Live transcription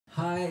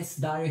Hi, it's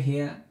Dario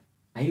here.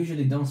 I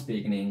usually don't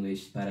speak in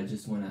English, but I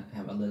just want to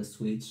have a little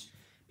switch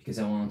because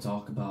I want to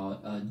talk about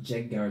a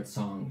Jack Garratt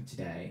song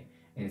today,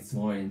 and it's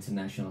more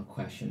international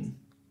question,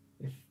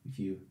 if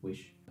you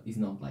wish. It's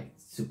not like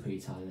super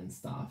Italian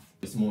stuff,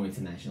 it's more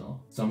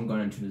international. So I'm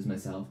gonna introduce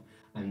myself.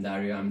 I'm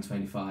Dario, I'm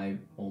 25,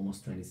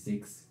 almost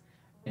 26,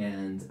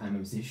 and I'm a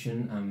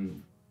musician,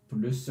 I'm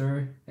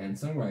producer and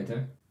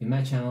songwriter. In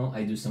my channel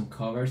I do some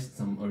covers,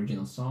 some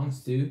original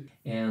songs too,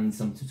 and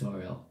some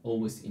tutorial,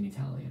 always in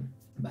Italian.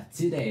 But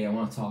today I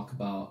want to talk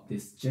about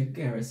this Jack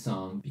Garratt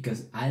song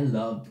because I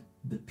love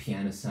the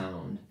piano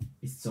sound.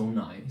 It's so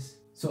nice.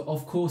 So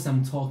of course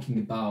I'm talking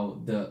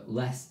about the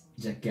last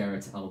Jack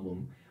Garratt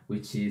album,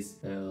 which is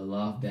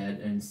Love,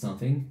 Dead and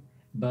Something.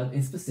 But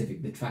in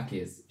specific, the track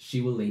is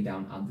She Will Lay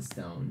Down at the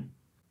Stone.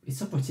 It's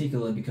so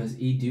particular because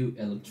he do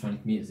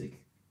electronic music.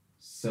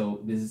 So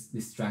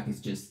this track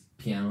is just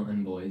piano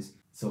and voice.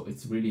 So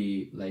it's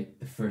really like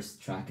the first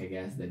track, I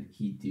guess, that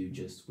he do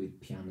just with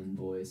piano and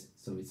voice.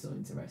 So it's so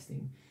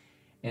interesting.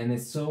 And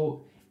it's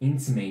so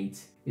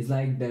intimate. It's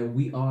like that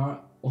we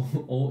are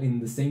all in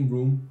the same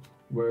room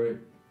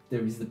where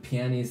there is the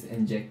pianist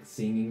and Jack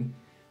singing.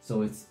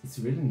 So it's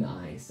really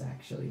nice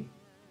actually.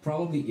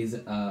 Probably is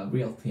a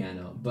real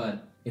piano,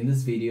 but in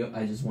this video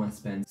I just want to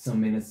spend some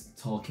minutes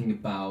talking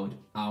about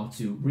how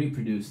to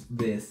reproduce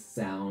this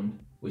sound,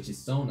 which is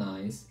so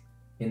nice,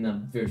 in a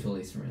virtual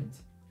instrument.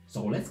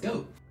 So let's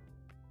go!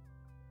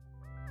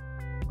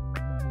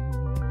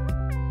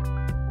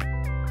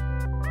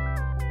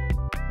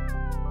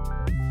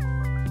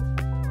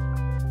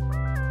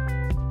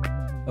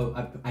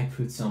 Oh, I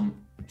put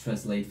some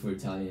translate for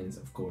Italians,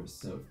 of course,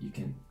 so you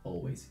can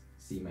always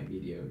see my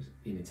videos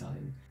in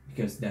Italian,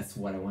 because that's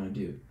what I want to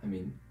do. I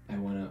mean, I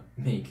want to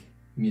make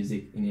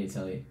music in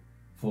Italy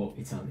for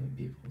Italian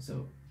people,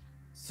 so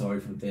sorry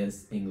for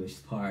this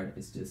English part.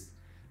 It's just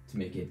to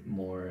make it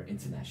more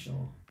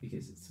international,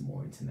 because it's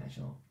more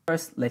international.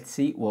 First, let's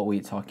see what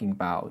we're talking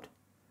about.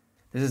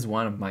 This is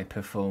one of my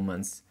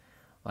performance,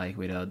 like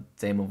with a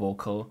demo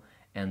vocal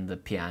and the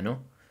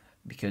piano,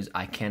 because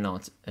I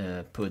cannot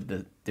put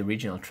the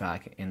original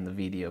track in the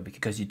video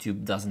because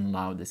YouTube doesn't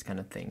allow this kind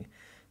of thing.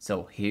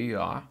 So here you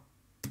are.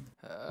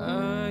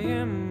 I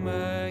am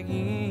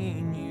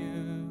begging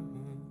you,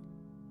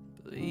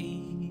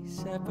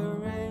 please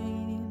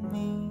separate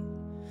me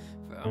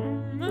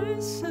from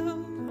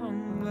myself.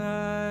 I'm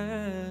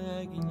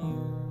begging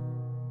you.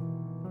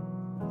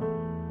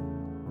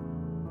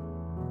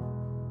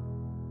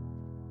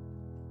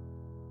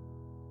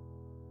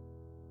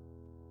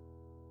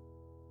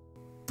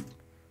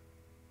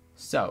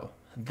 So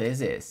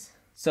this is.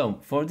 So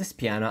for this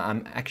piano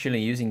I'm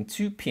actually using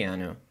two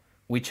piano,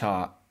 which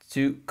are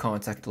two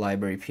Contact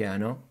Library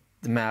piano,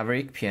 the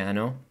Maverick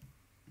piano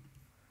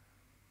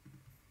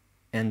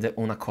and the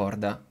Una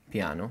Corda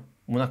piano.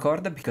 Una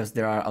Corda because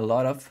there are a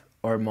lot of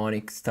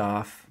harmonic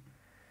stuff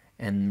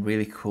and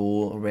really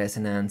cool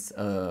resonance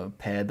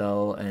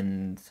pedal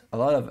and a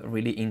lot of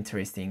really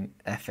interesting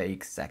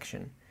FX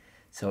section.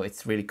 So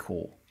it's really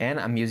cool. And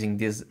I'm using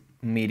this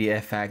MIDI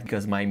effect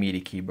because my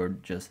MIDI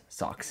keyboard just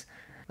sucks.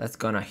 Let's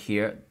gonna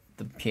hear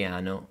the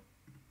piano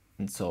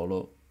in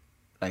solo.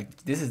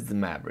 Like this is the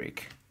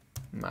Maverick.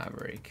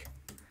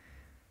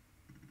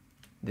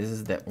 This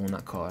is the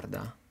Una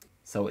Corda.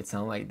 So it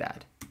sounds like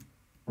that.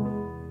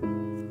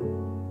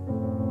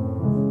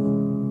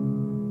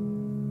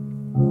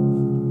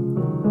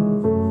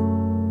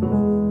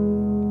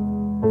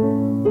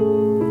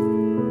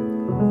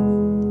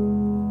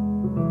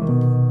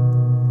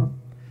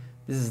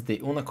 This is the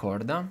Una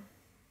Corda.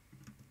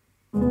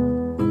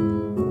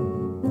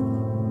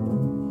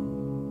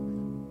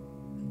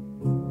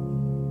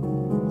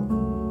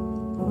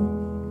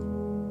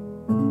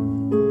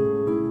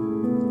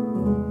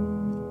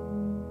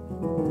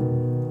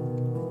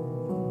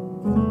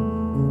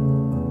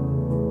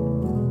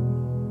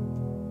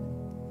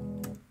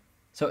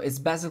 So it's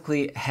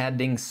basically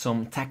adding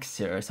some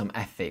texture, some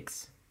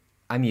effects.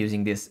 I'm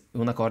using this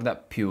Una Corda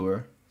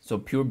pure, so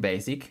pure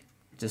basic,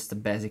 just a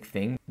basic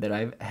thing that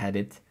I've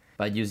added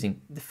by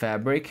using the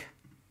fabric,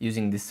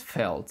 using this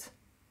felt,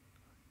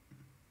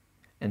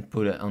 and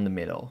put it on the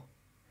middle.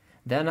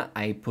 Then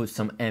I put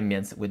some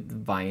ambience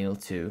with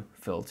vinyl 2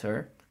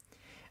 filter.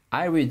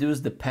 I reduce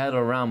the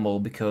pedal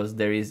rumble because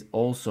there is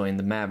also in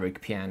the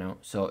Maverick piano,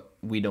 so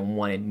we don't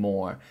want it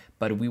more,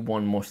 but we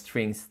want more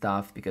string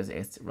stuff because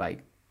it's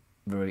like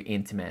very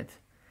intimate,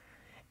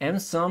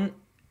 and some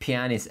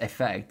pianist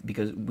effect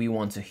because we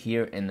want to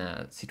hear in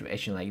a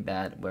situation like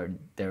that where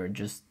there are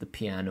just the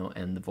piano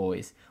and the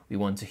voice. We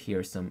want to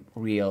hear some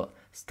real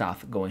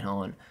stuff going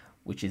on,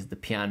 which is the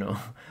piano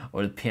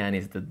or the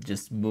pianist that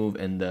just move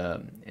in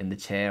the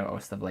chair or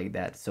stuff like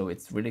that. So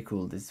it's really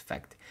cool, this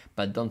effect,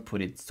 but don't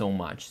put it so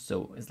much,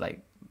 so it's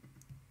like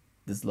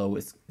this low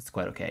is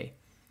quite okay.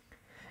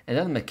 And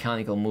then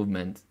mechanical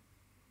movement,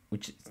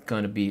 which is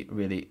going to be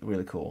really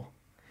cool.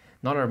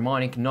 Not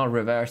harmonic, not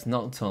reverse,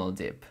 not tonal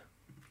dip.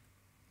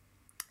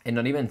 And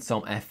not even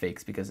some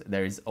FX because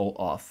there is all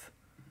off.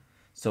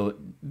 So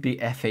the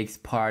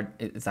FX part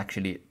is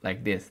actually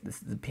like this. This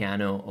is the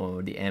piano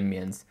or the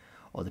ambience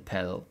or the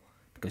pedal,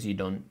 because you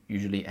don't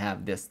usually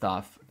have this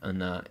stuff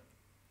in a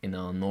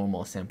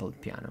normal sampled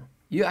piano.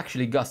 You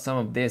actually got some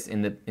of this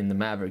in the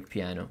Maverick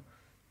piano.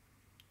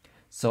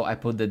 So I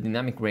put the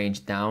dynamic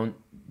range down,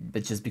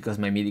 but just because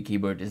my MIDI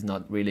keyboard is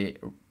not really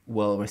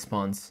well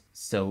response,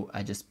 so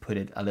I just put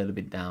it a little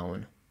bit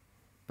down,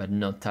 but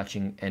not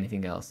touching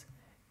anything else.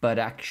 But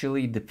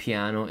actually the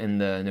piano in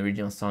the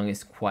original song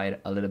is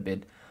quite a little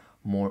bit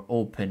more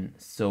open,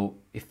 so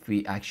if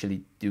we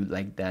actually do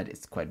like that,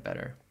 it's quite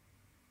better.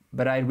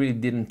 But I really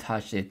didn't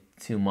touch it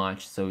too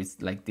much, so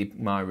it's like the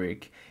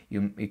Maverick.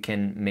 You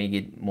can make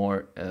it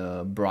more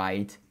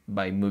bright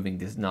by moving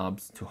these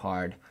knobs too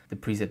hard. The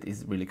preset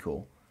is really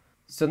cool.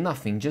 So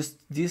nothing,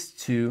 just these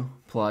two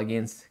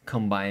plugins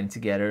combined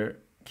together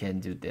can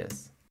do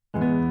this.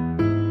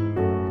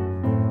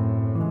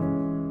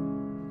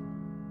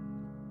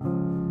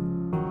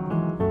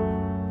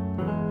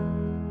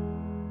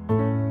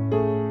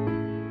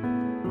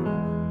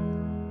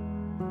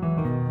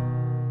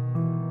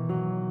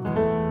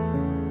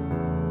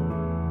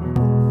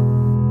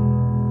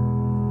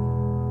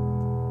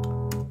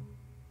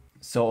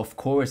 So of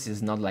course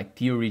it's not like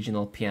the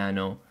original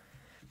piano,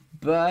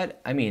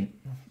 but I mean,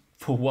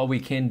 for what we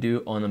can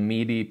do on a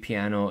MIDI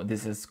piano,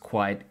 this is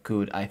quite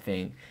good, I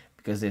think,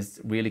 because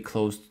it's really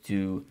close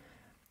to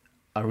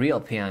a real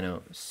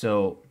piano.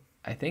 So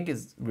I think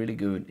it's really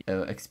good.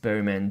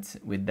 Experiment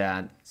with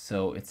that,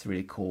 so it's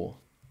really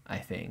cool, I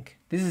think.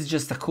 This is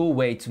just a cool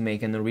way to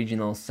make an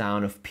original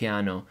sound of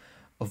piano,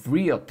 of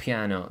real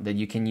piano, that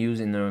you can use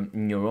in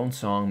your own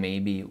song,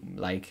 maybe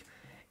like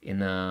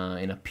in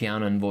a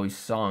piano and voice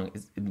song.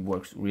 It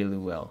works really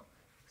well.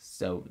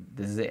 So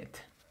this is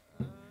it.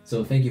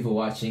 So thank you for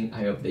watching.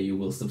 I hope that you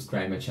will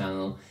subscribe my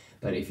channel,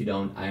 but if you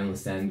don't, I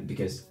understand,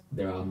 because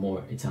there are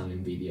more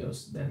Italian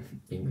videos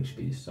than English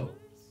videos, so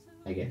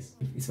I guess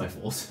it's my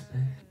fault.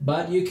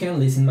 But you can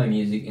listen my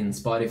music in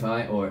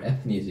Spotify or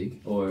Apple Music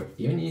or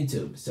even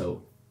YouTube.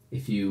 So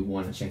if you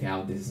want to check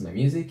out, this is my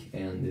music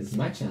and this is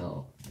my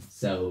channel.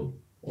 So,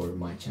 or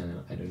my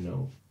channel, I don't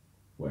know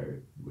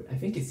where, I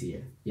think it's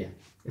here. Yeah,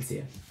 it's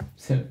here.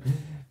 So,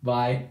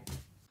 bye.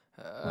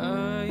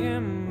 I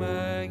am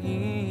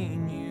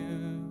begging you,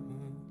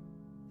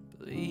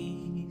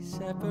 please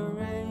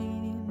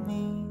separate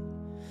me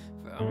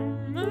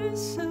from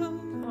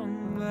myself.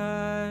 I'm